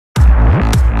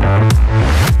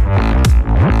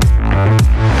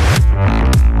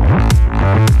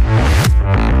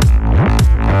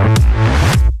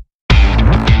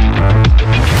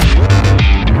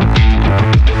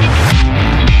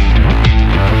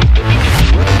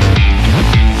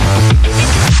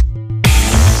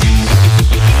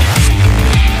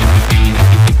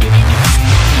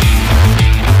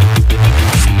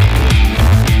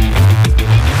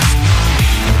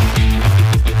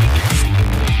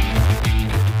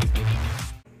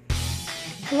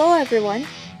Hello everyone!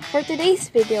 For today's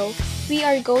video, we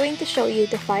are going to show you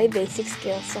the 5 basic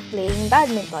skills of playing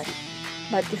badminton.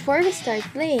 But before we start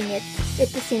playing it,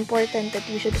 it is important that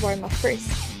we should warm up first.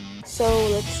 So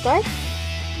let's start!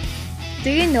 Do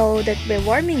you know that by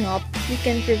warming up, we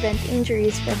can prevent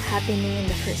injuries from happening in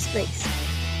the first place?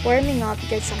 Warming up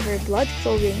gets our blood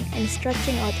flowing and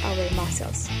stretching out our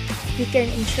muscles. We can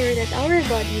ensure that our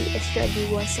body is ready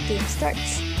once the game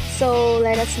starts. So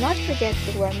let us not forget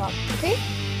to warm up, okay?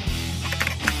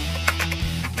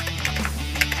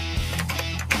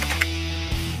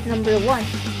 Number 1.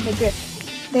 The grip.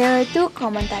 There are 2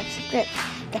 common types of grip,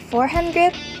 the forehand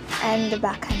grip and the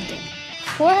backhand grip.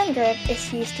 Forehand grip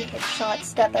is used to hit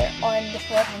shots that are on the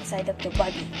forehand side of the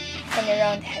body and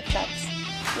around head shots,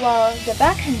 while the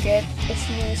backhand grip is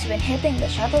used when hitting the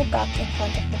shuttlecock in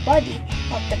front of the body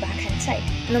of the backhand side.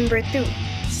 Number 2.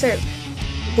 Serve.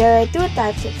 There are 2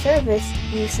 types of service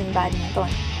used in badminton,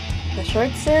 the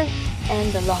short serve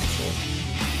and the long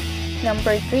serve.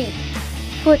 Number 3.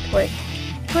 Footwork.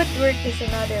 Footwork is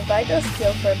another vital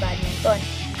skill for badminton.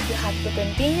 You have to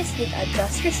continuously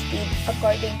adjust your speed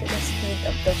according to the speed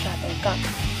of the shuttlecock.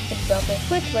 With proper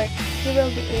footwork, you will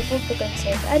be able to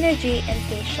conserve energy and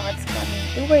face shots coming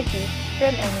toward you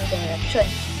from any direction.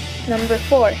 Number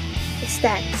 4.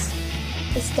 Stance.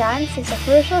 The stance is a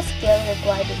crucial skill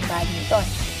required in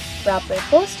badminton. Proper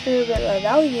posture will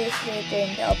allow you to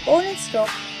return the opponent's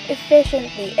stroke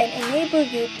efficiently and enable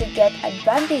you to get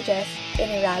advantages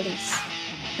in rallies.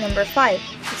 Number 5.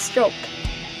 Stroke.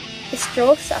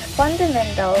 Strokes are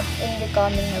fundamental in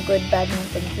becoming a good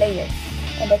badminton player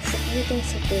and executing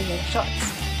superior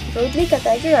shots. Broadly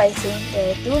categorizing,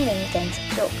 there are 2 main kinds of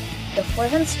stroke, the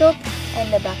forehand stroke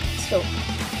and the backhand stroke.